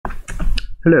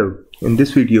Hello, in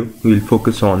this video we will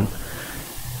focus on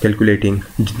calculating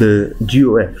the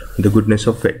GoF, the goodness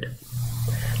of fit.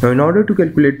 Now in order to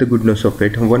calculate the goodness of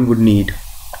fit, one would need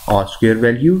R-square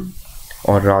value,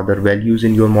 or rather values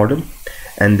in your model,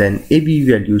 and then ABE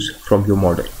values from your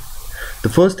model. The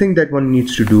first thing that one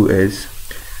needs to do is,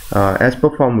 as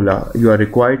per formula, you are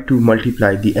required to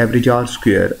multiply the average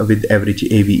R-square with average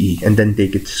ABE and then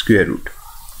take its square root,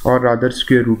 or rather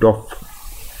square root of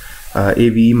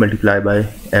ABE multiplied by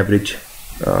average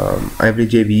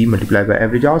ABE multiplied by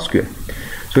average R-square.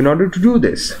 So in order to do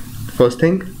this, first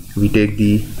thing, we take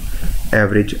the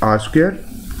average R-square.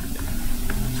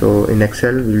 So in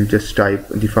Excel we will just type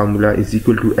the formula is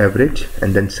equal to average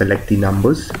and then select the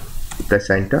numbers, press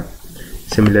enter.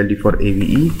 Similarly for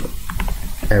ABE,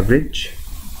 average,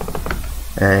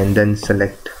 and then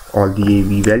select all the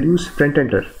ABE values, press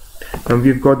enter. Now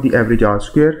we've got the average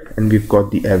R-square and we've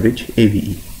got the average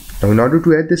ABE. Now in order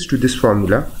to add this to this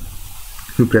formula,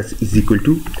 you press is equal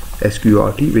to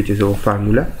SQRT, which is our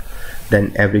formula,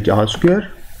 then average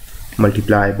R-square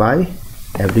multiply by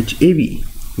average ABE.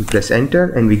 We press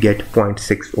enter and we get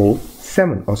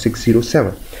 0.607 or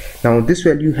 607. Now this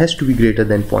value has to be greater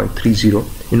than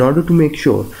 0.30 in order to make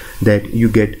sure that you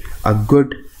get a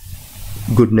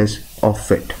goodness of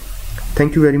fit.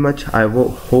 Thank you very much. I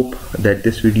hope that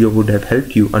this video would have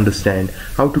helped you understand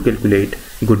how to calculate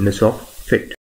goodness of fit.